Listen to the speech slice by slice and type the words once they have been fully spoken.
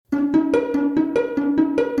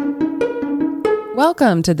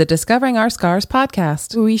Welcome to the Discovering Our Scars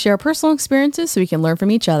podcast, where we share personal experiences so we can learn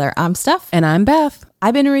from each other. I'm Steph. And I'm Beth.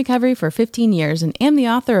 I've been in recovery for 15 years and am the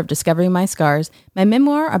author of Discovering My Scars, my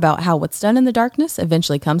memoir about how what's done in the darkness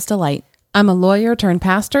eventually comes to light. I'm a lawyer turned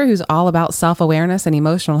pastor who's all about self-awareness and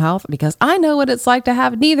emotional health because I know what it's like to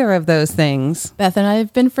have neither of those things. Beth and I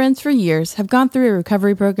have been friends for years, have gone through a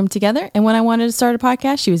recovery program together, and when I wanted to start a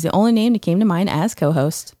podcast, she was the only name that came to mind as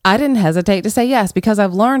co-host. I didn't hesitate to say yes because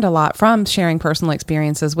I've learned a lot from sharing personal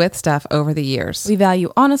experiences with Steph over the years. We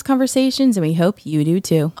value honest conversations, and we hope you do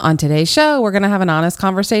too. On today's show, we're going to have an honest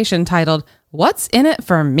conversation titled, What's in it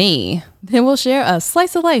for me? Then we'll share a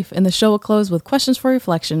slice of life, and the show will close with questions for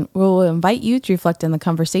reflection. We will invite you to reflect on the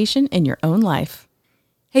conversation in your own life.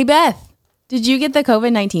 Hey, Beth, did you get the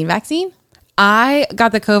COVID-19 vaccine? I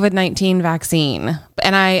got the COVID-19 vaccine,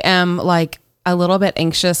 and I am like a little bit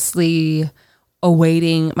anxiously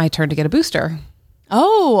awaiting my turn to get a booster.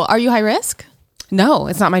 Oh, are you high risk? No,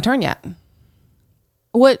 it's not my turn yet.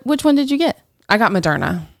 Which one did you get? I got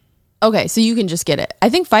Moderna. Okay, so you can just get it. I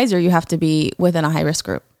think Pfizer, you have to be within a high risk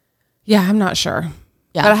group. Yeah, I'm not sure.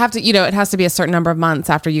 Yeah. But I have to, it has to be a certain number of months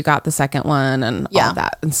after you got the second one and all of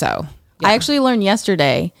that. And so I actually learned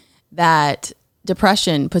yesterday that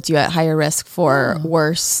depression puts you at higher risk for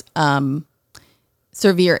worse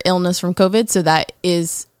severe illness from COVID. So that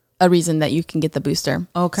is a reason that you can get the booster.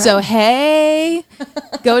 Okay. So, hey,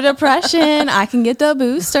 go depression. I can get the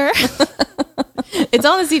booster. It's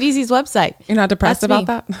on the CDC's website. You're not depressed about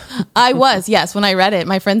that? I was, yes. When I read it,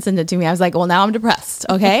 my friend sent it to me. I was like, well, now I'm depressed.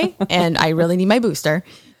 Okay. And I really need my booster.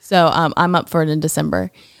 So I'm up for it in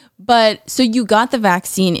December. But so you got the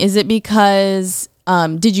vaccine. Is it because,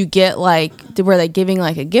 did you get were they giving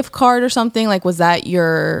like a gift card or something? Like, was that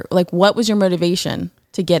what was your motivation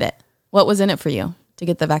to get it? What was in it for you to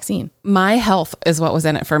get the vaccine? My health is what was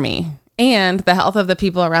in it for me. And the health of the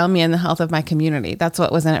people around me and the health of my community. That's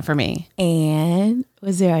what was in it for me. And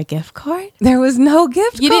was there a gift card? There was no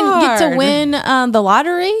gift card. You didn't get to win the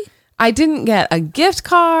lottery? I didn't get a gift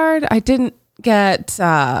card. I didn't get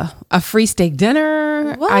a free steak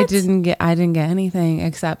dinner. What? I didn't get anything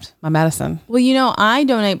except my medicine. Well, I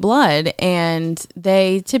donate blood, and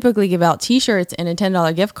they typically give out T-shirts and a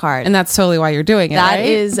 $10 gift card. And that's totally why you're doing it, That right?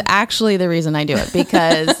 is actually the reason I do it,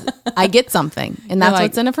 because I get something, and that's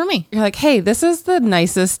what's in it for me. You're like, hey, this is the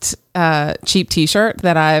nicest cheap T-shirt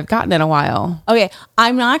that I've gotten in a while. Okay,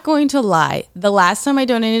 I'm not going to lie. The last time I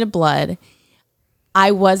donated blood,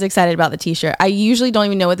 I was excited about the T-shirt. I usually don't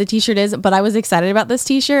even know what the T-shirt is, but I was excited about this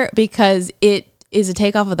T-shirt because it is a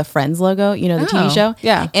takeoff of the Friends logo, the TV show.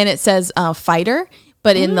 Yeah. And it says fighter,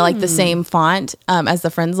 but in the same font as the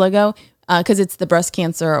Friends logo, because it's the breast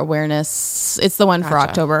cancer awareness. It's the one for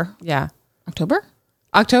October. Yeah. October?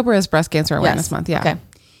 October is Breast Cancer Awareness Month. Yeah. Okay.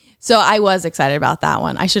 So I was excited about that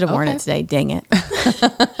one. I should have worn it today. Dang it.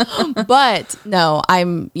 But no,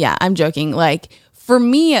 I'm joking. Like, for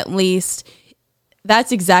me, at least,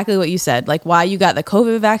 that's exactly what you said. Like, why you got the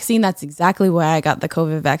COVID vaccine. That's exactly why I got the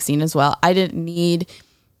COVID vaccine as well. I didn't need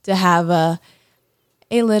to have a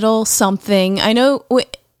little something. I know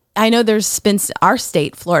there's been our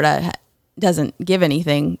state, Florida, doesn't give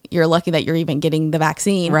anything. You're lucky that you're even getting the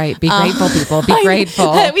vaccine. Right. Be grateful, people. Be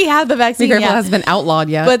grateful. We have the vaccine. Be grateful has been outlawed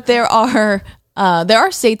yet. But there are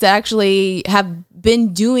states that actually have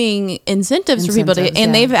been doing incentives for people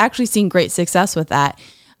and they've actually seen great success with that.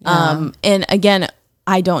 Yeah. And again,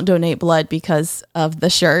 I don't donate blood because of the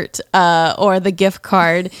shirt or the gift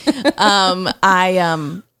card.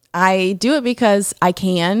 I do it because I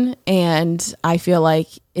can, and I feel like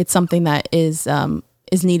it's something that is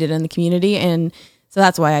needed in the community, and so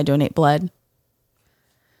that's why I donate blood.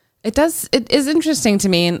 It is interesting to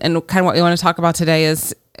me, and kind of what we want to talk about today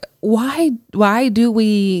is why do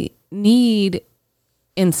we need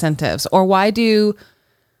incentives, or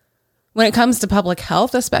when it comes to public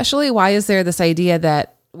health, especially, why is there this idea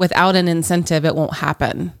that without an incentive, it won't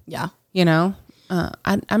happen? Yeah.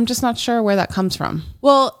 I'm just not sure where that comes from.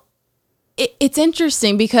 Well, it's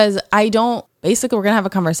interesting because basically we're going to have a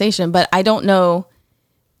conversation, but I don't know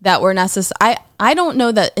that we're necessary. I don't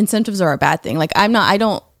know that incentives are a bad thing. Like, I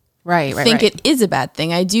don't think it is a bad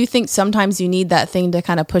thing. I do think sometimes you need that thing to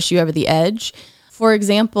kind of push you over the edge. For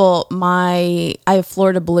example, I have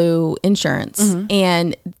Florida Blue insurance,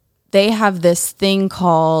 and they have this thing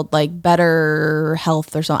called like Better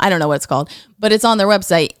Health or something. I don't know what it's called, but it's on their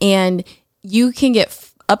website, and you can get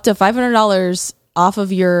up to $500 off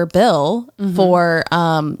of your bill for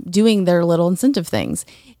doing their little incentive things.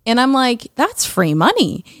 And I'm like, that's free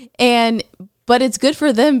money. But it's good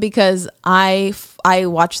for them because I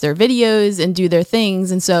watch their videos and do their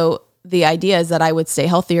things. And so the idea is that I would stay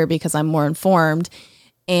healthier because I'm more informed.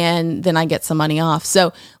 and then I get some money off.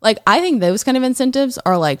 So like, I think those kind of incentives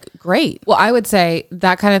are like great. Well, I would say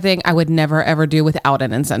that kind of thing I would never ever do without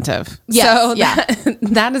an incentive. Yes, so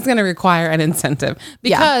that is going to require an incentive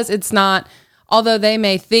because it's not, although they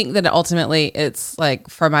may think that ultimately it's like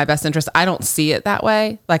for my best interest, I don't see it that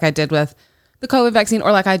way. Like I did with the COVID vaccine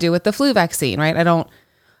or like I do with the flu vaccine, right? I don't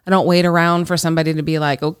wait around for somebody to be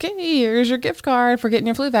like, okay, here's your gift card for getting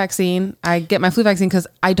your flu vaccine. I get my flu vaccine because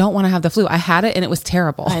I don't want to have the flu. I had it and it was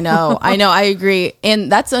terrible. I know. I agree.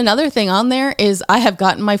 And that's another thing on there is I have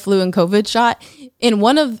gotten my flu and COVID shot.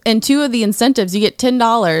 In two of the incentives, you get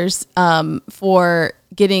 $10 for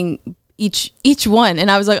getting each one.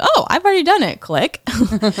 And I was like, oh, I've already done it. Click.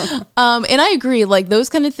 And I agree. Like those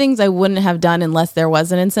kind of things I wouldn't have done unless there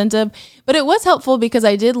was an incentive. But it was helpful because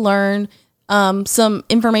I did learn some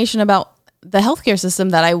information about the healthcare system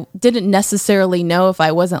that I didn't necessarily know if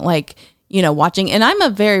I wasn't like, watching. And I'm a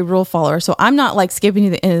very rule follower. So I'm not like skipping to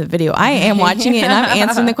the end of the video. I am watching it and I'm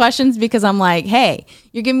answering the questions because I'm like, hey,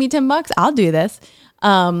 you're giving me $10. I'll do this.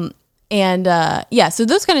 So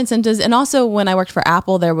those kind of incentives. And also when I worked for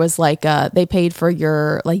Apple, there was like, they paid for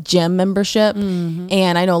your like gym membership. Mm-hmm.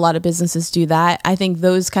 And I know a lot of businesses do that. I think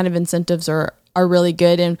those kind of incentives are really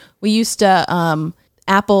good. And we used to,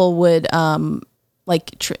 Apple would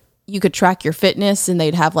you could track your fitness and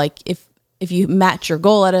they'd have like if you match your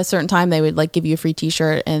goal at a certain time, they would like give you a free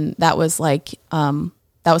t-shirt. And that was like that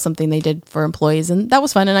was something they did for employees and that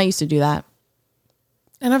was fun. And I used to do that.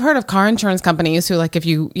 And I've heard of car insurance companies who like if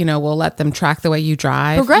you will let them track the way you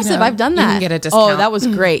drive. Progressive, I've done that. You can get a discount. Oh, that was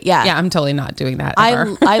great. Yeah. Yeah, I'm totally not doing that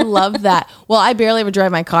ever. I love that. Well, I barely ever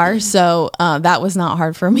drive my car, so that was not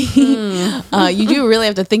hard for me. You do really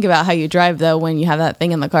have to think about how you drive though when you have that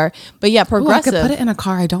thing in the car. But yeah, Progressive. Ooh, I could put it in a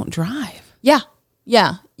car I don't drive. Yeah.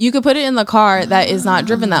 Yeah. You could put it in the car that is not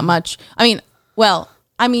driven that much. Do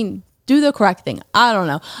the correct thing. I don't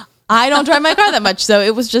know. I don't drive my car that much, so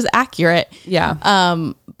it was just accurate. Yeah.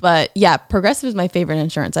 But yeah, Progressive is my favorite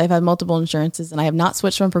insurance. I've had multiple insurances and I have not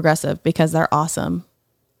switched from Progressive because they're awesome.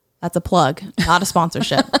 That's a plug, not a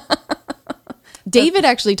sponsorship. David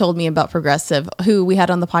actually told me about Progressive, who we had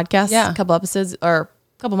on the podcast a couple episodes or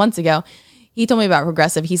a couple months ago. He told me about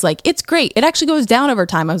Progressive. He's like, it's great. It actually goes down over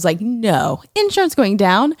time. I was like, no, insurance going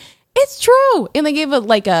down. It's true. And they gave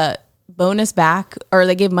a bonus back, or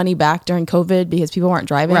they gave money back during COVID because people weren't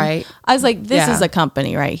driving. Right. I was like, this is a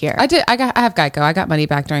company right here. I have Geico. I got money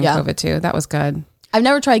back during COVID too. That was good. I've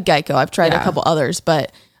never tried Geico. I've tried a couple others,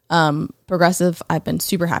 but Progressive, I've been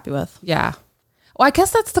super happy with. Yeah. Well, I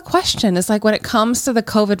guess that's the question. Is like when it comes to the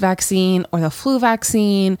COVID vaccine or the flu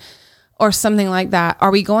vaccine or something like that,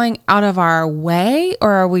 are we going out of our way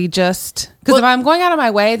or are we just, because if I'm going out of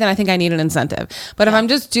my way, then I think I need an incentive. But if I'm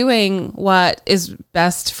just doing what is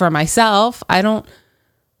best for myself, I don't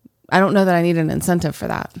know that I need an incentive for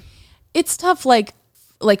that. It's tough. Like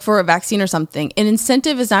for a vaccine or something, an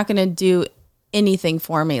incentive is not going to do anything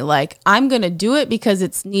for me. Like I'm going to do it because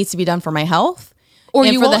it needs to be done for my health or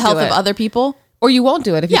for the health of other people. Or you won't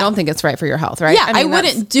do it if you don't think it's right for your health, right? Yeah, I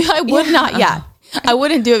wouldn't do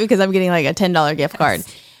it because I'm getting like a $10 gift card.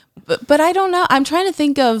 But I don't know. I'm trying to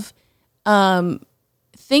think of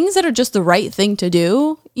things that are just the right thing to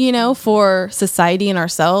do, for society and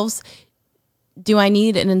ourselves. Do I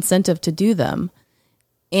need an incentive to do them?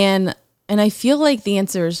 And I feel like the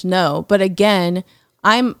answer is no. But again,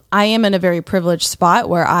 I am in a very privileged spot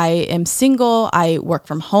where I am single. I work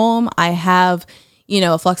from home. I have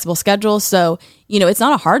a flexible schedule. So, it's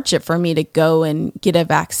not a hardship for me to go and get a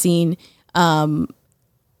vaccine.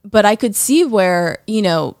 But I could see where,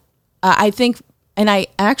 I think, and I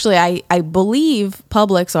believe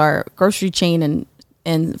Publix, our grocery chain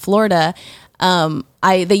in Florida,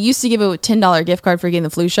 they used to give a $10 gift card for getting the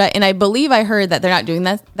flu shot. And I believe I heard that they're not doing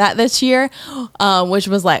that this year, which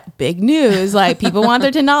was like big news. Like people want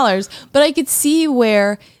their $10, but I could see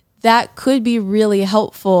where that could be really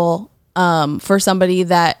helpful for somebody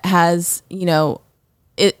that has,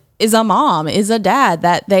 it is a mom, is a dad,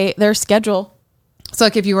 that their schedule. So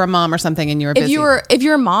like if you were a mom or something and you were busy. If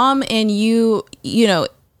you're a mom and you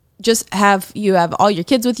just have all your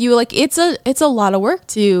kids with you, like it's a lot of work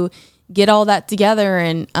to get all that together.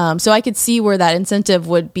 And so I could see where that incentive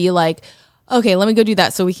would be like, okay, let me go do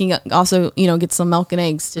that so we can also, get some milk and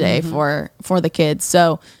eggs today for the kids.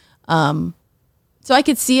 So I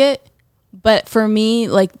could see it, but for me,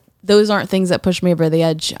 like, those aren't things that push me over the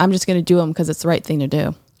edge. I'm just going to do them because it's the right thing to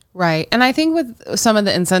do. Right. And I think with some of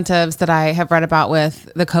the incentives that I have read about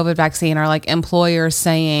with the COVID vaccine are like employers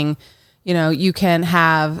saying, you can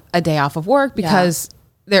have a day off of work because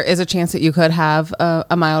there is a chance that you could have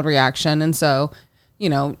a mild reaction. And so,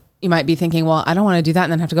 you might be thinking, well, I don't want to do that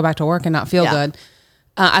and then have to go back to work and not feel good.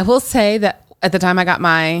 I will say that at the time I got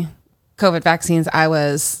my COVID vaccines,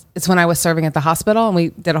 it's when I was serving at the hospital, and we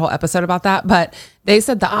did a whole episode about that, but they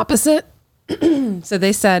said the opposite. So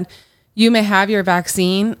they said, you may have your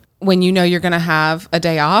vaccine when you know you're going to have a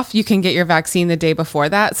day off. You can get your vaccine the day before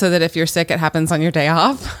that, so that if you're sick, it happens on your day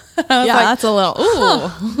off. Yeah, that's a little,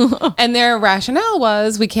 ooh. And their rationale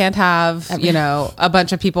was, we can't have, a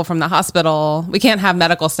bunch of people from the hospital. We can't have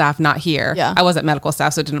medical staff not here. Yeah. I wasn't medical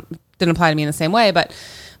staff, so it didn't apply to me in the same way, but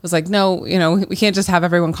it was like, no, we can't just have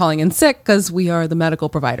everyone calling in sick because we are the medical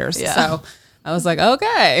providers. Yeah. So I was like,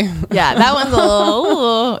 okay. Yeah, that one's a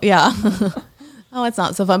little, yeah. Oh, it's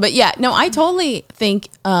not so fun. But yeah, no, I totally think,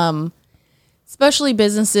 especially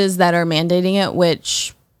businesses that are mandating it,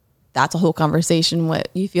 which that's a whole conversation, what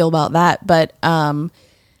you feel about that. But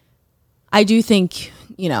I do think,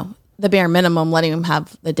 the bare minimum, letting them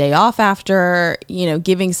have the day off after,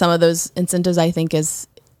 giving some of those incentives, I think it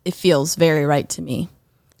feels very right to me.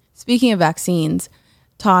 Speaking of vaccines,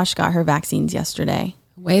 Tosh got her vaccines yesterday.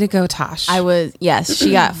 Way to go, Tosh. Yes,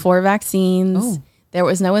 she got 4 vaccines. Oh. There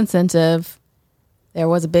was no incentive. There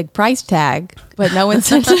was a big price tag, but no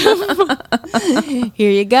incentive. Here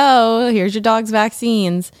you go. Here's your dog's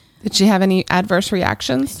vaccines. Did she have any adverse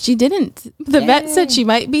reactions? She didn't. The vet said she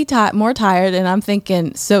might be more tired, and I'm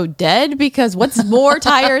thinking, so dead? Because what's more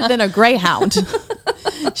tired than a greyhound?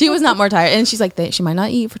 She was not more tired. And she's like, she might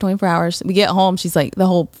not eat for 24 hours. We get home, she's like, the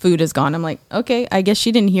whole food is gone. I'm like, okay, I guess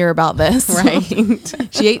she didn't hear about this. Right.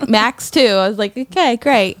 She ate Max too. I was like, okay,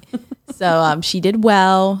 great. So she did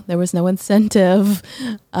well. There was no incentive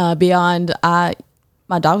beyond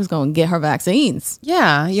my dog was going to get her vaccines.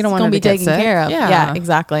 Yeah, you don't want her to be taken care of. Yeah,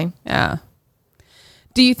 exactly. Yeah.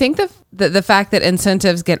 Do you think the fact that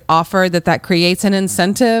incentives get offered, that creates an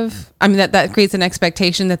incentive? I mean, that creates an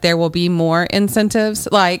expectation that there will be more incentives?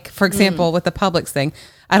 Like, for example, with the Publix thing,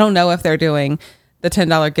 I don't know if they're doing the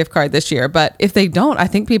 $10 gift card this year, but if they don't, I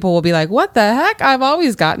think people will be like, what the heck? I've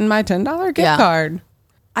always gotten my $10 gift card.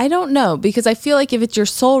 I don't know, because I feel like if it's your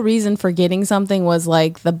sole reason for getting something was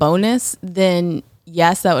like the bonus, then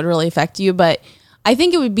yes, that would really affect you. But I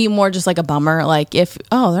think it would be more just like a bummer. Like if,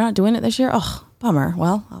 they're not doing it this year. Oh, bummer.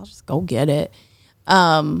 Well, I'll just go get it.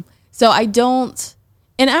 So I don't,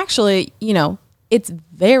 and actually, it's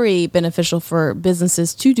very beneficial for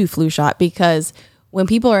businesses to do flu shot, because when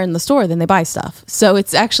people are in the store, then they buy stuff. So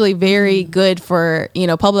it's actually very good for,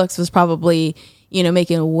 Publix was probably,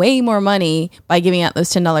 making way more money by giving out those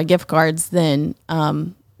 $10 gift cards than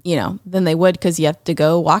than they would, because you have to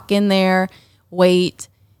go walk in there, wait,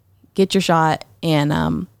 get your shot,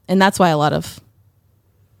 and that's why a lot of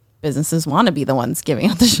businesses want to be the ones giving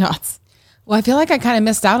out the shots. Well, I feel like I kind of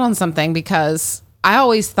missed out on something, because I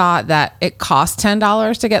always thought that it cost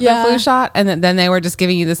 $10 to get the flu shot, and then they were just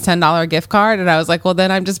giving you this $10 gift card, and I was like, well,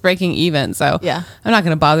 then I'm just breaking even, so I'm not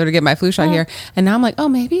going to bother to get my flu shot here. And now I'm like, oh,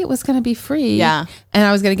 maybe it was going to be free, and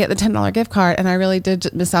I was going to get the $10 gift card, and I really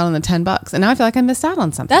did miss out on the $10, and now I feel like I missed out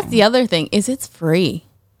on something. That's the other thing, is it's free.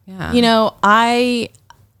 Yeah, I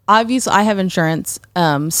have insurance,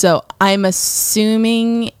 so I'm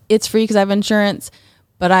assuming it's free because I have insurance,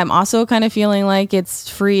 but I'm also kind of feeling like it's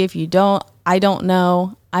free if you don't. I don't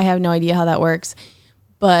know. I have no idea how that works,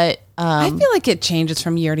 but I feel like it changes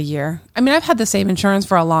from year to year. I mean, I've had the same insurance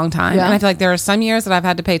for a long time, and I feel like there are some years that I've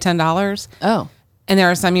had to pay $10. Oh, and there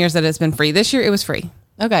are some years that it's been free. This year it was free.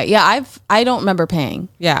 Okay, yeah, I don't remember paying.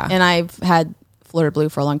 Yeah, and I've had Florida Blue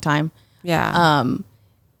for a long time. Yeah.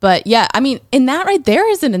 But yeah, I mean, and that right there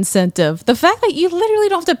is an incentive. The fact that you literally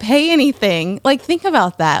don't have to pay anything. Like, think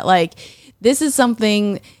about that. Like, this is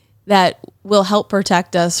something that will help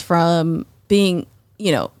protect us from being,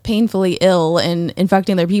 painfully ill and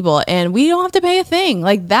infecting other people. And we don't have to pay a thing.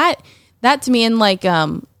 Like that to me, and like,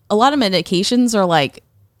 a lot of medications are like,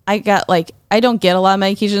 I don't get a lot of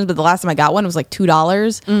medications, but the last time I got one, it was like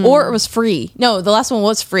 $2 or it was free. No, the last one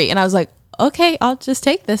was free. And I was like, okay, I'll just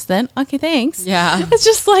take this then. Okay, thanks. Yeah. It's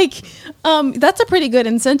just like, that's a pretty good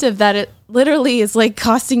incentive that it literally is like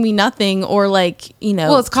costing me nothing, or like,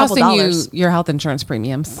 well, it's costing you your health insurance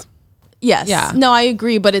premiums. Yes. Yeah. No, I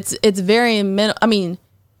agree, but it's very I mean,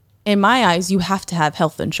 in my eyes, you have to have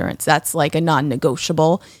health insurance. That's like a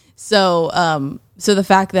non-negotiable. So, so the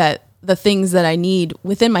fact that the things that I need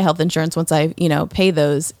within my health insurance, once I, pay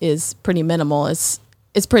those, is pretty minimal, is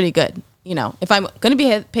pretty good. If I'm going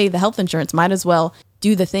to pay the health insurance, might as well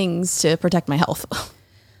do the things to protect my health.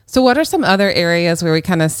 So what are some other areas where we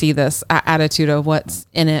kind of see this attitude of what's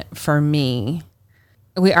in it for me?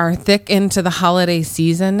 We are thick into the holiday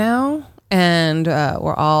season now, and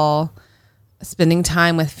we're all spending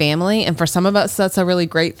time with family. And for some of us, that's a really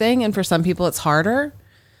great thing. And for some people, it's harder.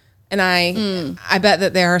 And I bet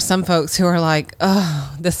that there are some folks who are like,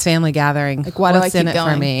 oh, this family gathering. Like, why what's do I keep in it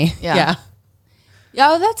going? for me? Yeah. Yeah,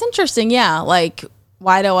 well, that's interesting. Yeah. Like,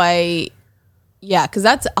 why do I, because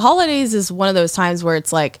that's, holidays is one of those times where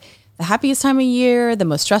it's like the happiest time of year, the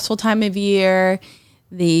most stressful time of year,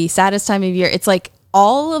 the saddest time of year. It's like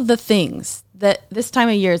all of the things that this time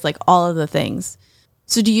of year is like all of the things.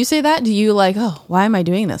 So do you say that? Do you like, oh, why am I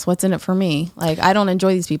doing this? What's in it for me? Like, I don't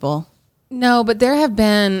enjoy these people. No, but there have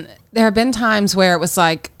been times where it was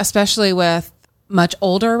like, especially with much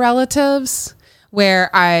older relatives, where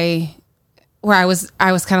I was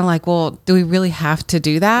kind of like, well, do we really have to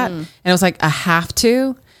do that? And it was like a have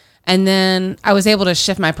to. And then I was able to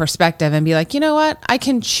shift my perspective and be like, you know what? I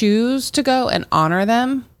can choose to go and honor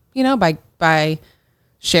them, by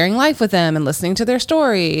sharing life with them and listening to their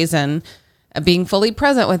stories and being fully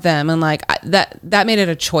present with them. And like that made it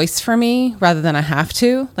a choice for me rather than a have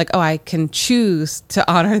to. Like, oh, I can choose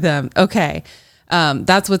to honor them. Okay.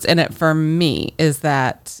 That's what's in it for me, is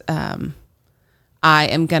that I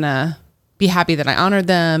am going to be happy that I honored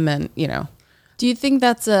them. And, Do you think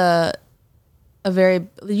that's do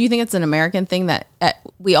you think it's an American thing that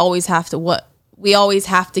we always have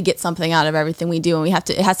to get something out of everything we do, and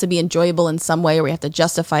it has to be enjoyable in some way, or we have to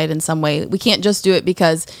justify it in some way. We can't just do it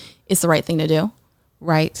because it's the right thing to do.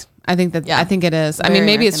 Right. I think that, I think it is. Very I mean,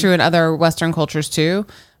 maybe American. it's true in other Western cultures too.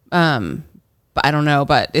 But I don't know,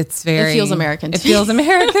 but it feels American. It feels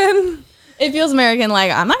American. It feels American.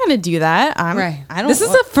 Like, I'm not going to do that. Right. I don't. This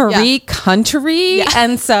is a free country. Yeah.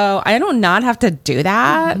 And so I do not have to do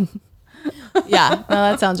that. Yeah, no,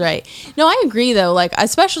 that sounds right. No, I agree though. Like,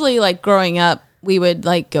 especially like growing up, we would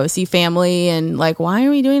like go see family and like, why are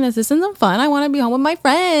we doing this? This isn't fun. I want to be home with my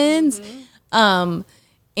friends.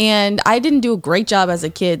 And I didn't do a great job as a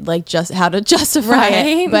kid, like just how to justify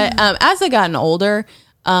it. But as I gotten older,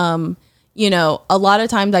 a lot of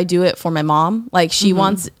times I do it for my mom. Like, she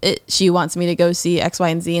wants it. She wants me to go see X, Y,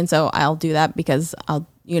 and Z, and so I'll do that because I'll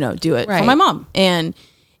do it for my mom.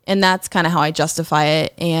 And that's kind of how I justify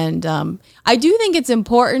it. And I do think it's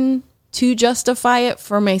important to justify it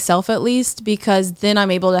for myself, at least, because then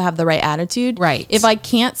I'm able to have the right attitude. Right. If I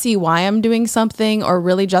can't see why I'm doing something or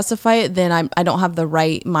really justify it, then I don't have the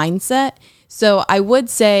right mindset. So I would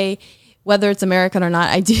say, whether it's American or not,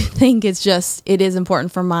 I do think it is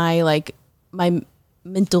important for my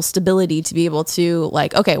mental stability to be able to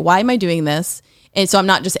like, okay, why am I doing this? And so I'm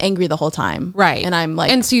not just angry the whole time. Right. And I'm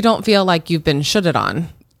like, and so you don't feel like you've been shitted on.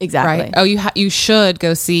 Exactly. Right. Oh, you should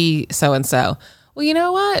go see so-and-so. Well, you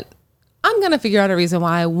know what? I'm going to figure out a reason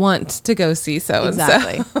why I want to go see so-and-so.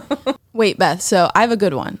 Exactly. Wait, Beth. So I have a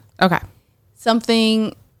good one. Okay.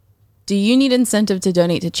 Do you need incentive to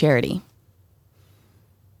donate to charity?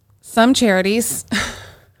 Some charities.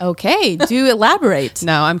 Okay. Do elaborate.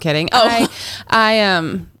 No, I'm kidding. Oh.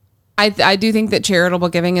 I do think that charitable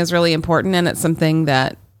giving is really important, and it's something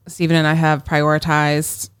that Stephen and I have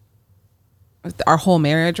prioritized our whole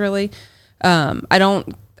marriage, really. I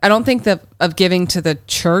don't think that of giving to the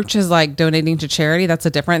church is like donating to charity. That's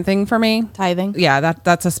a different thing for me. Tithing. Yeah,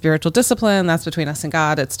 that's a spiritual discipline. That's between us and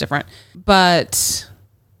God. It's different. But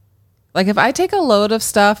like, if I take a load of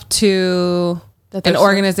stuff to an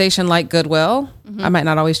organization like Goodwill, I might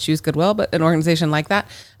not always choose Goodwill, but an organization like that,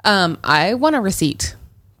 I want a receipt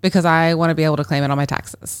because I want to be able to claim it on my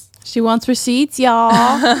taxes. She wants receipts,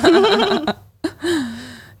 y'all.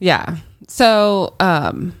 Yeah. So,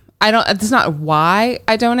 it's not why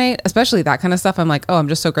I donate, especially that kind of stuff. I'm like, oh, I'm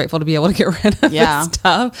just so grateful to be able to get rid of this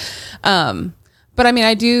stuff. But I mean,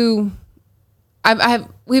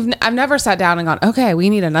 I've never sat down and gone, okay, we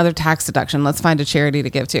need another tax deduction. Let's find a charity to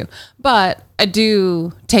give to. But I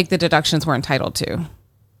do take the deductions we're entitled to.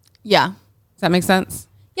 Yeah. Does that make sense?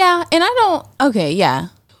 Yeah. And okay. Yeah.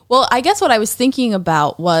 Well, I guess what I was thinking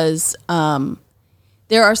about was,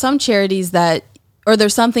 there are some charities or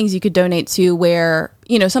there's some things you could donate to where,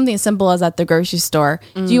 something as simple as at the grocery store.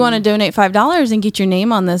 Do you want to donate $5 and get your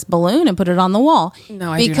name on this balloon and put it on the wall?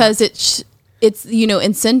 No, I do not. Because it's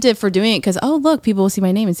incentive for doing it because, oh, look, people will see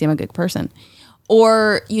my name and see I'm a good person.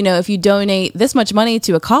 Or, if you donate this much money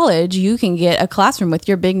to a college, you can get a classroom with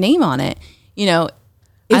your big name on it. Is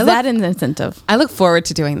that an incentive? I look forward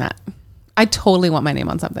to doing that. I totally want my name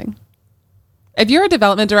on something. If you're a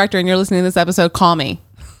development director and you're listening to this episode, call me.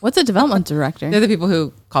 What's a development director? They're the people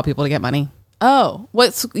who call people to get money. Oh,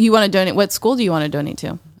 you want to donate? What school do you want to donate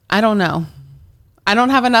to? I don't know. I don't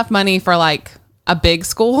have enough money for like a big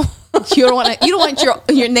school. You don't want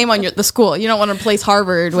your name on the school. You don't want to replace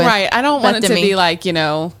Harvard with right. I don't want it to Demi. be like,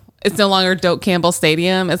 it's no longer Doak Campbell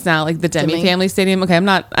Stadium. It's now like the Demi family stadium. Okay.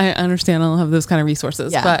 I understand I don't have those kind of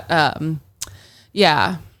resources, but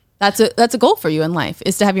yeah. That's a goal for you in life,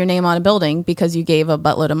 is to have your name on a building because you gave a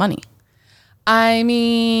buttload of money. I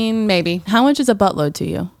mean, maybe. How much is a buttload to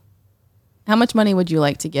you? How much money would you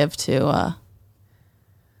like to give to?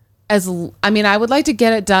 I would like to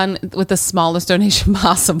get it done with the smallest donation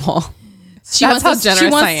possible. She wants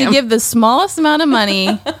to give the smallest amount of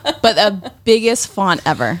money, but the biggest font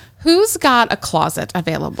ever. Who's got a closet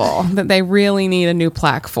available that they really need a new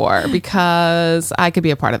plaque for? Because I could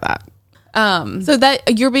be a part of that. So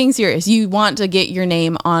that you're being serious. You want to get your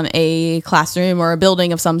name on a classroom or a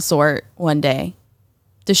building of some sort one day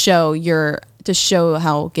to show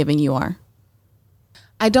how giving you are.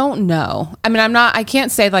 I don't know. I mean, I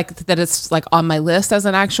can't say like that it's like on my list as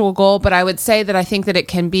an actual goal, but I would say that I think that it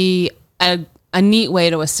can be a neat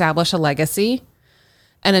way to establish a legacy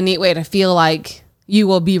and a neat way to feel like you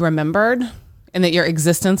will be remembered and that your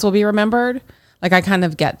existence will be remembered. Like, I kind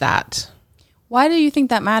of get that. Why do you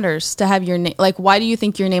think that matters to have your name? Like, why do you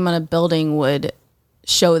think your name on a building would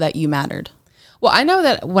show that you mattered? Well, I know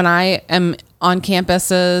that when I am on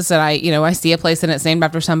campuses and I see a place and it's named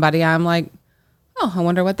after somebody, I'm like, oh, I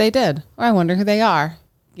wonder what they did. Or I wonder who they are,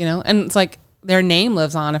 and it's like their name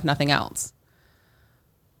lives on, if nothing else.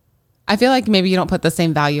 I feel like maybe you don't put the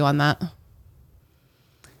same value on that.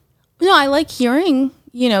 No, I like hearing,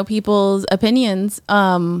 people's opinions.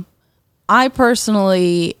 I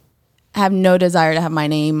personally have no desire to have my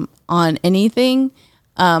name on anything.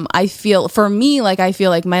 I feel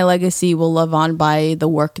like my legacy will live on by the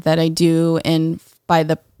work that I do and by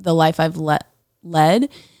the life I've led.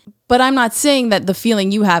 But I'm not saying that the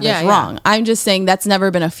feeling you have is wrong. I'm just saying that's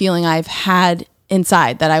never been a feeling I've had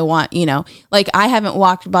inside that I want, like I haven't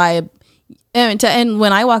walked by and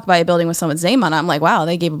when I walk by a building with someone's name on it, I'm like, wow,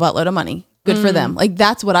 they gave a buttload of money. Good for them. Like,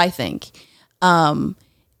 that's what I think.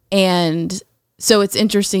 And so it's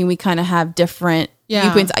interesting. We kind of have different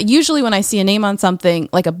viewpoints. Usually when I see a name on something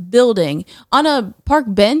like a building on a park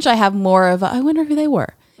bench, I have more of I wonder who they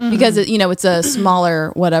were because it's a smaller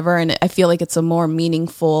whatever. And I feel like it's a more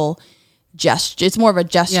meaningful gesture. It's more of a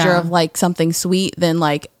gesture of like something sweet than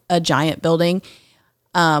like a giant building.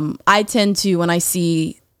 I tend to, when I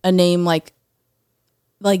see a name like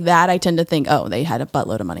that, I tend to think, oh, they had a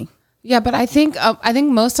buttload of money. Yeah, but I think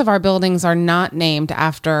most of our buildings are not named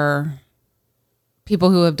after people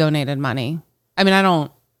who have donated money. I mean,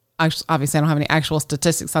 obviously I don't have any actual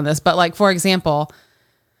statistics on this, but like, for example,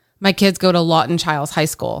 my kids go to Lawton Childs High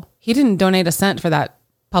School. He didn't donate a cent for that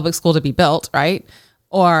public school to be built, right?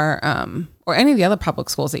 Or any of the other public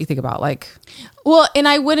schools that you think about, like. Well, and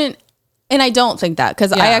I don't think that,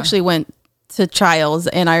 because I actually went to Childs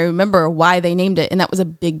and I remember why they named it, and that was a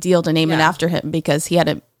big deal to name it after him because he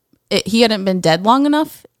hadn't been dead long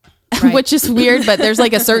enough, right. Which is weird, but there's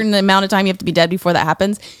like a certain amount of time you have to be dead before that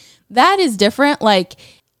happens. That is different. Like,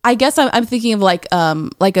 I guess I'm thinking of like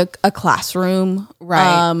a classroom,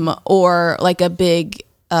 right? Or like a big,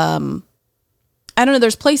 I don't know.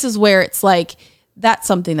 There's places where it's like, that's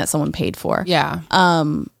something that someone paid for. Yeah.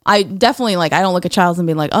 I definitely I don't look at Childs and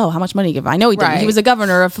be like, oh, how much money did he give? I know he did. Right. He was a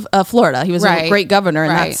governor of Florida. He was a great governor,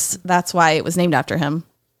 and that's why it was named after him.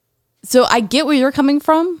 So I get where you're coming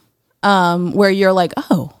from, where you're like,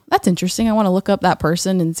 oh, that's interesting. I want to look up that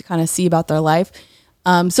person and kind of see about their life.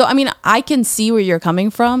 So, I mean, I can see where you're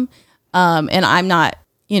coming from. And I'm not,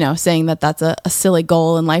 saying that that's a silly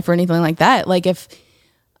goal in life or anything like that. Like if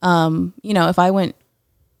I went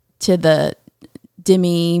to the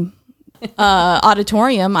Demi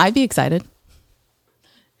auditorium, I'd be excited.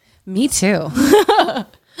 Me too. I'm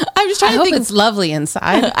just trying to think. It's lovely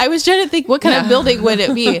inside. I was trying to think, what kind of building would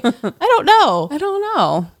it be? I don't know.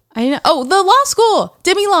 I know. Oh, the law school,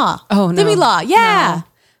 Demi Law. Oh, no. Demi Law. Yeah.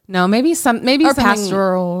 No, maybe or something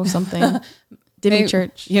pastoral or something. Demi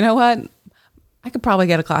Church. You know what? I could probably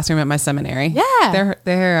get a classroom at my seminary. Yeah.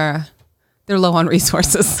 They're low on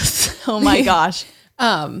resources. Oh my gosh.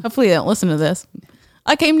 Hopefully they don't listen to this.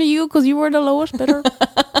 I came to you because you were the lowest bidder.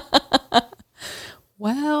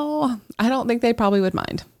 Well, I don't think they probably would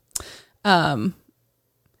mind. There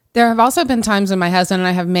have also been times when my husband and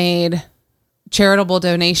I have made charitable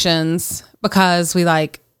donations because we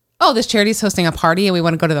this charity's hosting a party and we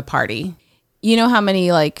want to go to the party. You know how many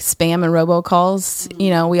spam and robocalls,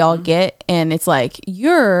 we all get, and it's like,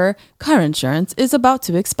 your car insurance is about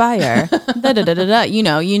to expire. da, da, da, da, da. You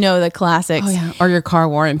know the classics. Oh yeah, or your car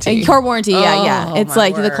warranty. And car warranty, yeah. It's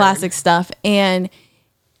like the classic stuff, and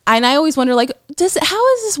I always wonder, how does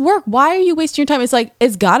this work? Why are you wasting your time? It's like,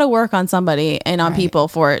 it's got to work on somebody and on people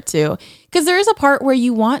for it too, because there is a part where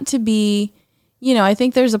you want to be, I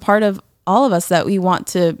think there's a part of all of us that we want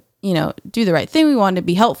to, do the right thing. We want to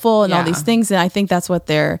be helpful and all these things. And I think that's what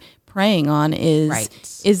they're preying on is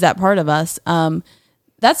that part of us.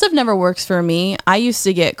 that stuff never works for me. I used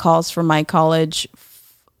to get calls from my college,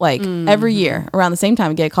 like every year around the same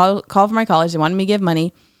time. I get a call from my college. They wanted me to give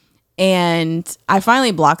money. And I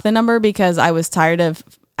finally blocked the number because I was tired of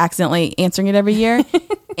accidentally answering it every year.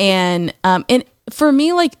 and for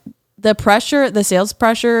me, like the sales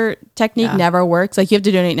pressure technique never works. Like, you have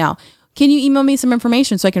to donate now. Can you email me some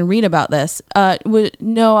information so I can read about this?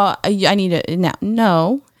 No, I need it now.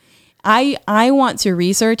 No, I want to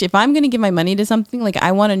research. If I'm going to give my money to something, like,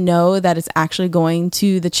 I want to know that it's actually going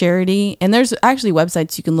to the charity. And there's actually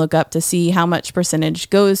websites you can look up to see how much percentage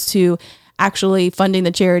goes to actually funding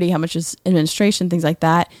the charity, how much is administration, things like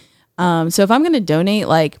that. So if I'm going to donate,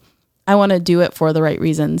 like, I want to do it for the right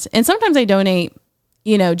reasons. And sometimes I donate,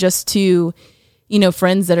 just to,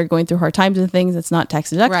 friends that are going through hard times and things. It's not tax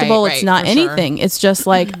deductible. Right, it's not anything. Sure. It's just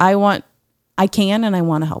like, I can, and I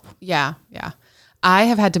want to help. Yeah. Yeah. I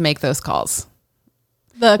have had to make those calls.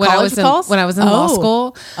 The college calls? When I was in law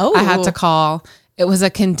school, I had to call. It was a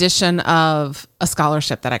condition of a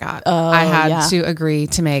scholarship that I got. I had to agree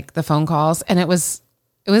to make the phone calls, and it was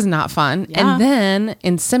not fun. Yeah. And then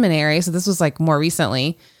in seminary, so this was like more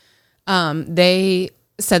recently, they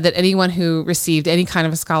said that anyone who received any kind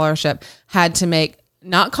of a scholarship had to make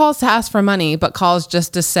not calls to ask for money, but calls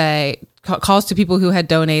just to say, calls to people who had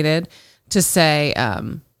donated to say,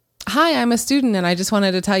 hi, I'm a student and I just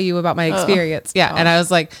wanted to tell you about my experience. Yeah. And I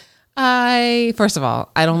was like, first of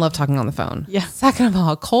all, I don't love talking on the phone. Yeah. Second of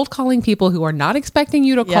all, cold calling people who are not expecting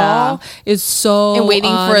you to call is so and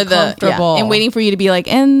waiting and waiting for you to be like,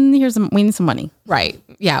 and we need some money. Right.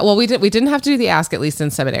 Yeah. Well, we didn't have to do the ask, at least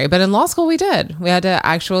in seminary, but in law school we did. We had to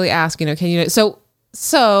actually ask, can you,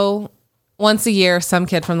 so once a year, some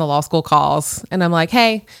kid from the law school calls and I'm like,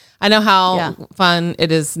 hey, I know how fun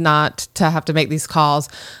it is not to have to make these calls.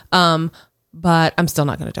 But I'm still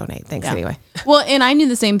not going to donate. Thanks anyway. Well, and I knew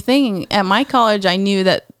the same thing at my college. I knew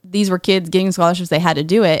that these were kids getting scholarships. They had to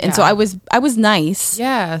do it. And so I was nice.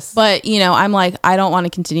 Yes. But, I'm like, I don't want to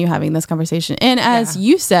continue having this conversation. And as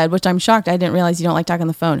you said, which I'm shocked, I didn't realize you don't like talking on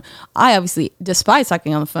the phone. I obviously despise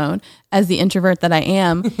talking on the phone as the introvert that I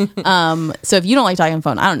am. So if you don't like talking on the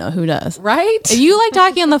phone, I don't know who does. Right? If you like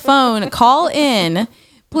talking on the phone, call in.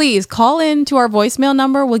 Please call in to our voicemail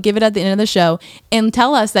number. We'll give it at the end of the show and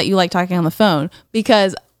tell us that you like talking on the phone,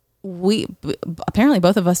 because we apparently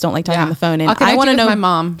both of us don't like talking on the phone. And I want to know my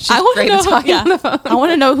mom. She's great at talking on the phone. I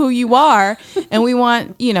want to know who you are, and we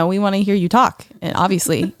want to hear you talk. And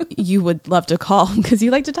obviously, you would love to call because you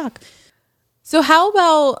like to talk. So how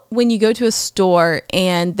about when you go to a store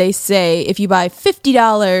and they say, if you buy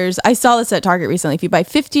 $50, I saw this at Target recently. If you buy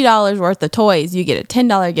 $50 worth of toys, you get a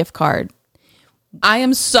 $10 gift card. I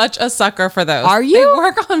am such a sucker for those. Are you? They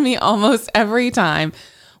work on me almost every time.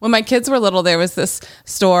 When my kids were little, there was this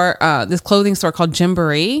store, this clothing store called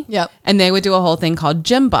Gymboree. Yep. And they would do a whole thing called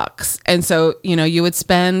Gym Bucks. And so, you would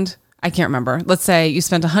spend, I can't remember, let's say you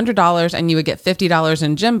spent $100 and you would get $50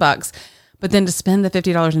 in Gym Bucks. But then to spend the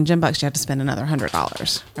 $50 in Gym Bucks, you had to spend another $100.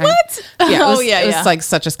 Right? What? Yeah. It was like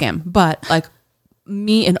such a scam. But like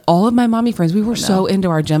me and all of my mommy friends, we were so into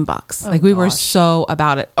our Gym Bucks. We were so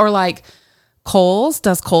about it. Or like, Kohl's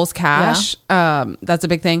does Kohl's Cash. Yeah. That's a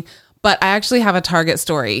big thing. But I actually have a Target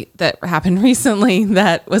story that happened recently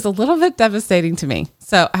that was a little bit devastating to me.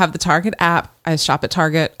 So I have the Target app. I shop at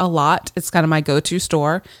Target a lot. It's kind of my go-to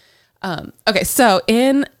store. Okay, so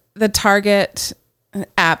in the Target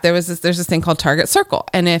app, there's this thing called Target Circle.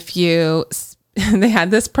 And they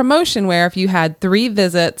had this promotion where if you had 3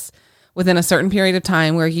 visits within a certain period of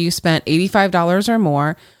time where you spent $85 or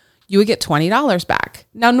more, you would get $20 back.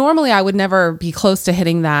 Now, normally I would never be close to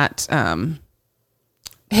hitting that,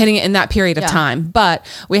 hitting it in that period of time, but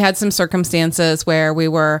we had some circumstances where we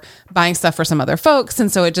were buying stuff for some other folks. And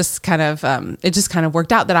so it just kind of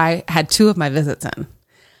worked out that I had 2 of my visits in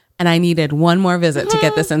and I needed 1 more visit to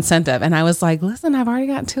get this incentive. And I was like, listen, I've already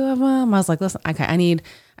got 2 of them. I was like, listen, okay, I need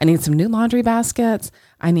some new laundry baskets.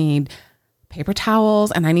 I need paper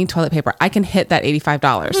towels and I need toilet paper. I can hit that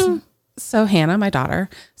 $85. So Hannah, my daughter,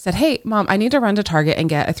 said, hey, Mom, I need to run to Target and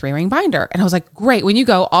get a 3-ring binder. And I was like, great. When you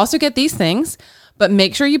go, also get these things, but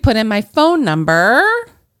make sure you put in my phone number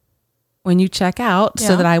when you check out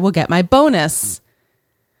so that I will get my bonus.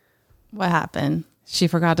 What happened? She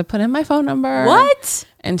forgot to put in my phone number. What?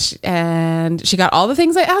 And she got all the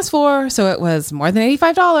things I asked for. So it was more than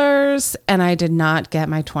 $85 and I did not get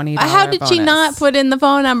my $20 How did she not put in the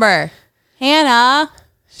phone number? Hannah.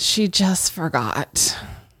 She just forgot.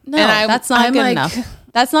 No, that's not good enough.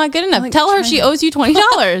 That's not good enough. Tell her she owes you $20.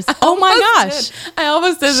 Oh my gosh. I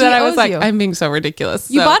almost did that. I was like, I'm being so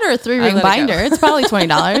ridiculous. You bought her a 3-ring binder. It's probably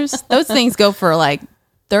 $20. Those things go for like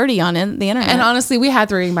 $30 on the internet. And honestly, we had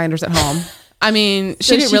 3-ring binders at home. I mean,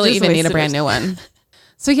 she didn't really even need a brand new one.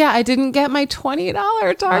 So yeah, I didn't get my $20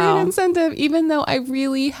 Target incentive, even though I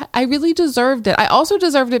really deserved it. I also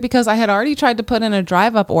deserved it because I had already tried to put in a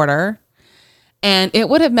drive up order and it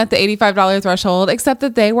would have met the $85 threshold, except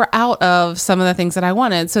that they were out of some of the things that I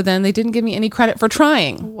wanted. So then they didn't give me any credit for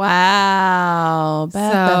trying. Wow.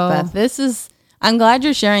 Beth. I'm glad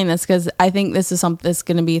you're sharing this because I think this is something that's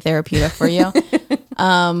going to be therapeutic for you.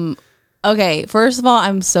 Okay, first of all,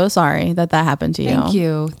 I'm so sorry that happened to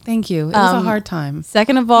you. Thank you. It was a hard time.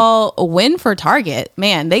 Second of all, a win for Target.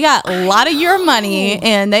 Man, they got a lot of your money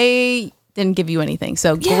and they didn't give you anything.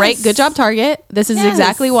 So great. Good job, Target. This is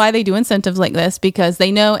exactly why they do incentives like this, because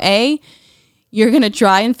they know A, you're going to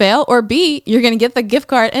try and fail, or B, you're going to get the gift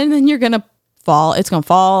card and then you're going to fall. It's going to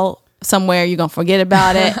fall somewhere. You're going to forget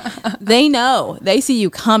about it. They know. They see you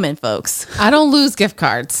coming, folks. I don't lose gift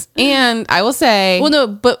cards. And I will say... Well, no,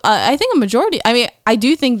 but I think a majority... I mean, I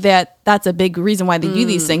do think that that's a big reason why they do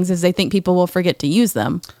these things is they think people will forget to use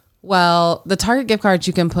them. Well, the Target gift cards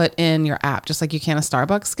you can put in your app, just like you can a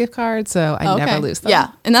Starbucks gift card. So I never lose them. Yeah.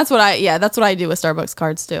 And that's what I do with Starbucks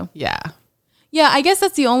cards too. Yeah. Yeah, I guess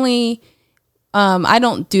that's the only... I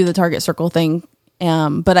don't do the Target Circle thing.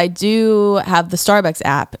 But I do have the Starbucks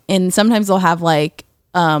app, and sometimes they'll have like,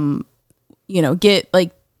 get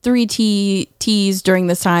like 3 teas during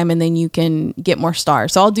this time, and then you can get more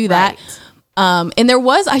stars. So I'll do that. Right. And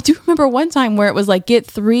I do remember one time where it was like get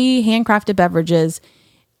 3 handcrafted beverages,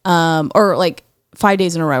 or like 5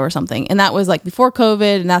 days in a row or something. And that was like before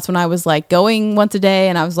COVID. And that's when I was like going once a day,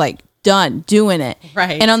 and I was like, done doing it.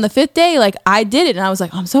 Right. And on the 5th day, like I did it and I was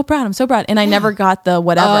like, I'm so proud. And I never got the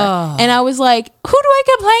whatever. And I was like, who do I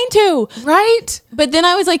complain to? Right. But then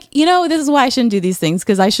I was like, this is why I shouldn't do these things,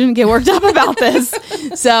 because I shouldn't get worked up about this.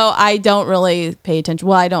 So I don't really pay attention.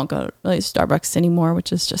 Well, I don't go to really Starbucks anymore,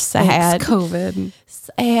 which is just sad. It's COVID.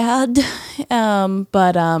 Sad.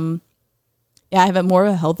 Yeah, I have a more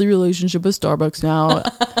of a healthy relationship with Starbucks now.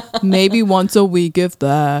 Maybe once a week, if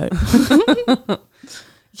that.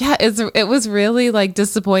 Yeah, it was really like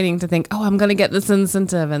disappointing to think, I'm going to get this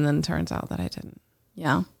incentive. And then turns out that I didn't.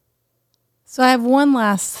 Yeah. So I have one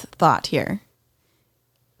last thought here.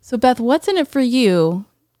 So Beth, what's in it for you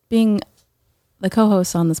being the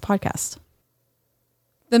co-host on this podcast?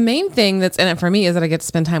 The main thing that's in it for me is that I get to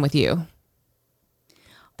spend time with you.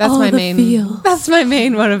 That's that's my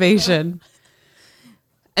main motivation.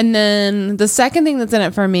 And then the second thing that's in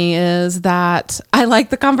it for me is that I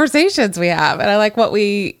like the conversations we have, and I like what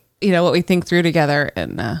we think through together.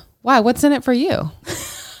 And why? What's in it for you?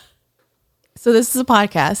 So this is a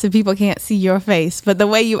podcast, and people can't see your face, but the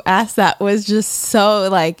way you asked that was just so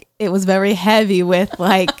like, it was very heavy with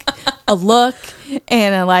like a look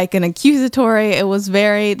and an accusatory.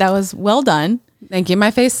 That was well done. Thank you.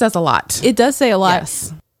 My face says a lot. It does say a lot.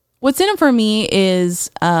 Yes. What's in it for me is,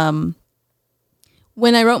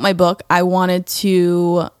 when I wrote my book, I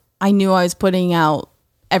knew I was putting out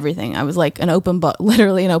everything. I was like an open book,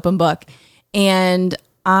 literally an open book. And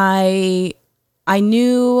I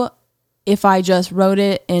knew if I just wrote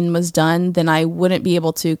it and was done, then I wouldn't be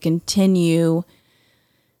able to continue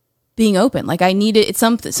being open. Like it's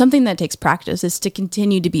something that takes practice, is to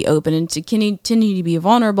continue to be open and to continue to be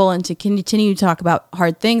vulnerable and to continue to talk about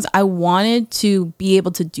hard things. I wanted to be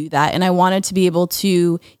able to do that. And I wanted to be able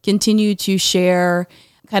to continue to share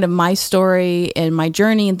kind of my story and my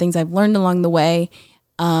journey and things I've learned along the way.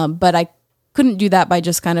 But I couldn't do that by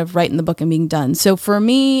just kind of writing the book and being done. So for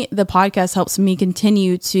me, the podcast helps me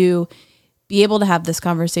continue to be able to have this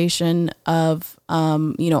conversation of,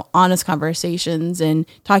 honest conversations and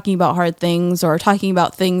talking about hard things, or talking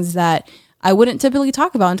about things that I wouldn't typically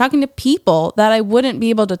talk about, and talking to people that I wouldn't be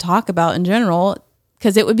able to talk about in general.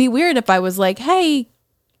 Cause it would be weird if I was like, hey,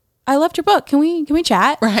 I left your book. Can we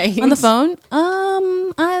chat on the phone?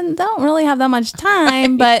 I don't really have that much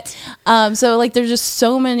time, but, so like, there's just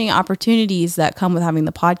so many opportunities that come with having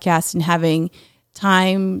the podcast and having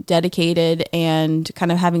time dedicated and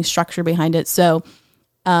kind of having structure behind it. So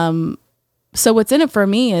what's in it for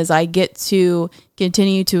me is I get to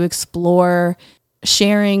continue to explore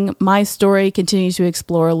sharing my story, continue to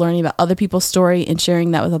explore learning about other people's story and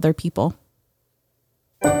sharing that with other people.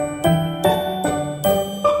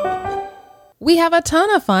 We have a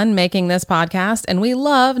ton of fun making this podcast, and we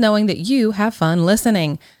love knowing that you have fun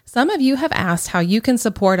listening. Some of you have asked how you can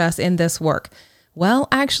support us in this work. Well,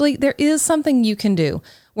 actually, there is something you can do.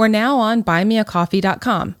 We're now on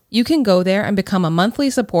buymeacoffee.com. You can go there and become a monthly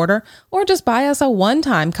supporter or just buy us a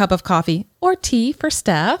one-time cup of coffee or tea for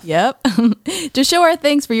Steph. Yep. To show our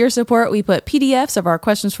thanks for your support, we put PDFs of our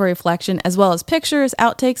questions for reflection, as well as pictures,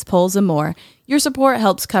 outtakes, polls, and more. Your support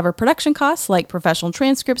helps cover production costs like professional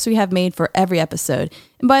transcripts we have made for every episode.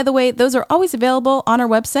 And by the way, those are always available on our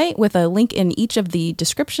website with a link in each of the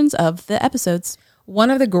descriptions of the episodes.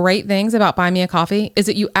 One of the great things about Buy Me a Coffee is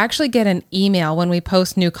that you actually get an email when we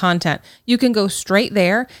post new content. You can go straight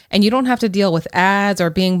there and you don't have to deal with ads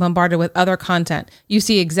or being bombarded with other content. You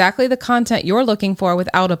see exactly the content you're looking for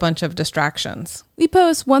without a bunch of distractions. We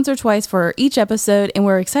post once or twice for each episode, and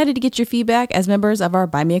we're excited to get your feedback as members of our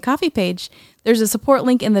Buy Me a Coffee page. There's a support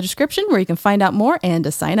link in the description where you can find out more and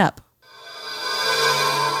to sign up.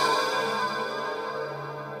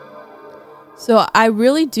 So I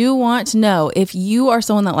really do want to know if you are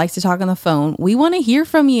someone that likes to talk on the phone. We want to hear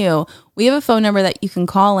from you. We have a phone number that you can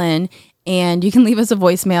call in and you can leave us a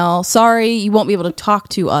voicemail. Sorry, you won't be able to talk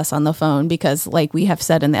to us on the phone because, like we have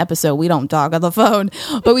said in the episode, we don't talk on the phone.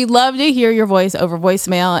 But we'd love to hear your voice over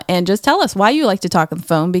voicemail and just tell us why you like to talk on the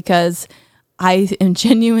phone, because I am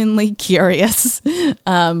genuinely curious.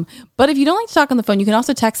 But if you don't like to talk on the phone, you can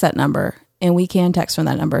also text that number. And we can text from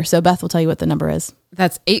that number. So Beth will tell you what the number is.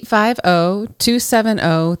 That's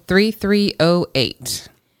 850-270-3308.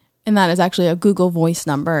 And that is actually a Google Voice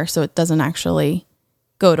number. So it doesn't actually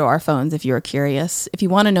go to our phones if you're curious. If you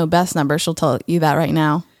want to know Beth's number, she'll tell you that right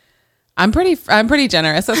now. I'm pretty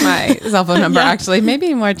generous with my cell phone number, actually.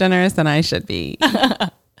 Maybe more generous than I should be.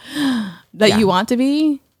 You want to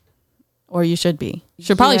be? Or you should be?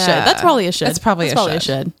 Probably should. That's probably a should. It's probably a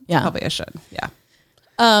should. Yeah. Probably a should. Yeah.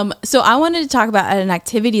 So I wanted to talk about an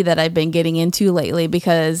activity that I've been getting into lately,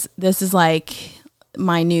 because this is like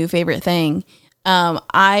my new favorite thing.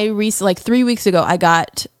 I recently, like 3 weeks ago,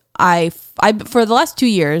 I for the last 2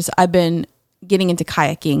 years, I've been getting into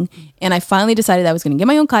kayaking, and I finally decided I was going to get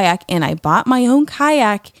my own kayak, and I bought my own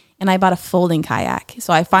kayak, and I bought a folding kayak.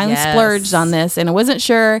 So I finally splurged on this, and I wasn't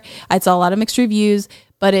sure. I saw a lot of mixed reviews,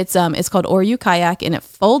 but it's called Oru Kayak, and it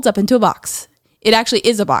folds up into a box. It actually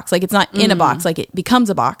is a box. Like, it's not in a box. Like, it becomes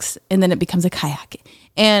a box and then it becomes a kayak.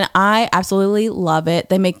 And I absolutely love it.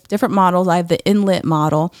 They make different models. I have the inlet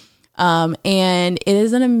model. And it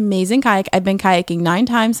is an amazing kayak. I've been kayaking 9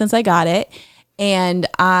 times since I got it. And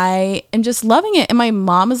I am just loving it. And my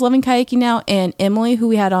mom is loving kayaking now. And Emily, who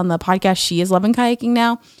we had on the podcast, she is loving kayaking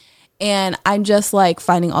now. And I'm just like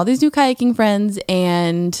finding all these new kayaking friends.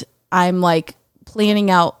 And I'm like planning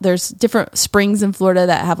out. There's different springs in Florida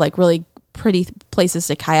that have like really pretty places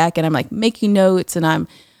to kayak, and I'm like making notes, and I'm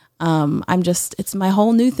just, it's my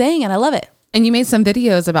whole new thing, and I love it. And you made some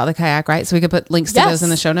videos about the kayak, right? So we could put links to those in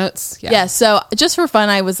the show notes. Yeah. So just for fun,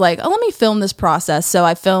 I was like, oh, let me film this process. So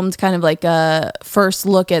I filmed kind of like a first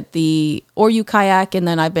look at the Oru kayak, and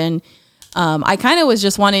then I've been, I kind of was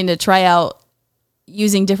just wanting to try out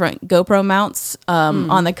using different GoPro mounts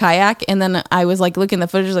on the kayak, and then I was like looking at the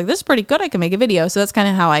footage, like, this is pretty good, I can make a video. So that's kind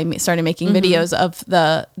of how I started making videos of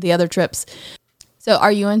the other trips. So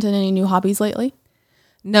are you into any new hobbies lately?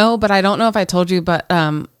 No, but I don't know if I told you, but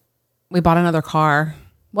we bought another car.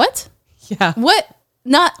 What? Yeah. What?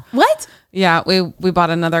 Not what? Yeah, we bought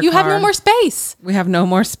another car. You have no more space. We have no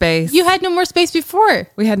more space. You had no more space before.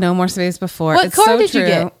 We had no more space before. What car did you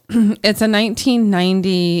get? It's a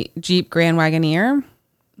 1990 Jeep Grand Wagoneer.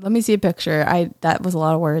 Let me see a picture. That was a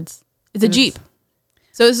lot of words. It's a Jeep.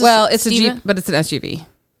 So it's a Jeep, but it's an SUV.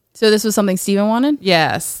 So this was something Steven wanted?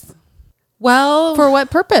 Yes. Well, for what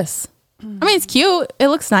purpose? I mean, it's cute. It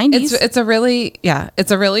looks 90s. It's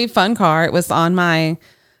a really fun car. It was on my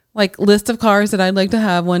like list of cars that I'd like to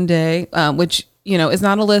have one day, which, you know, is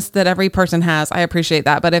not a list that every person has. I appreciate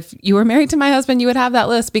that. But if you were married to my husband, you would have that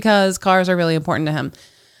list because cars are really important to him.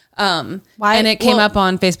 Why? And it came up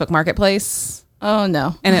on Facebook Marketplace. Oh,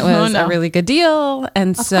 no. And it was a really good deal. And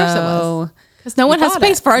of course it was. Because no one has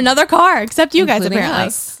space for another car except you guys, apparently.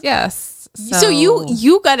 Us. Yes. So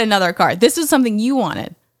you got another car. This is something you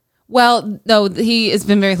wanted. Well, no, he has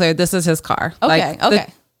been very clear. This is his car. Okay.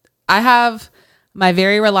 I have my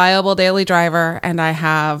very reliable daily driver, and I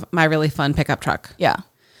have my really fun pickup truck. Yeah.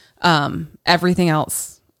 Everything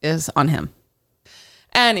else is on him.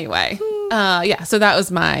 Anyway, so that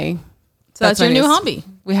was my. So that's your new hobby.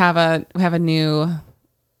 We have a new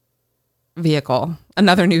vehicle,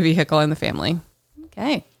 another new vehicle in the family.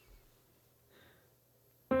 Okay.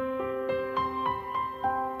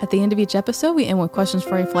 At the end of each episode, we end with questions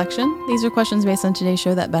for reflection. These are questions based on today's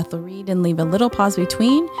show that Beth will read and leave a little pause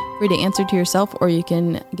between for you to answer to yourself, or you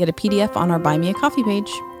can get a PDF on our Buy Me a Coffee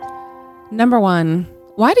page. Number 1,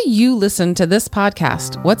 why do you listen to this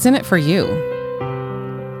podcast? What's in it for you?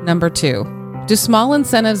 Number 2, do small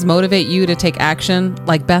incentives motivate you to take action,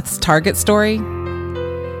 like Beth's Target story?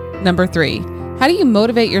 Number 3, how do you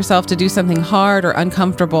motivate yourself to do something hard or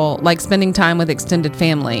uncomfortable, like spending time with extended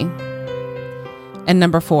family? And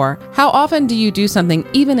number 4, how often do you do something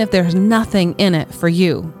even if there's nothing in it for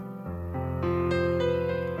you?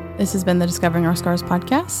 This has been the Discovering Our Scars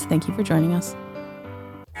podcast. Thank you for joining us.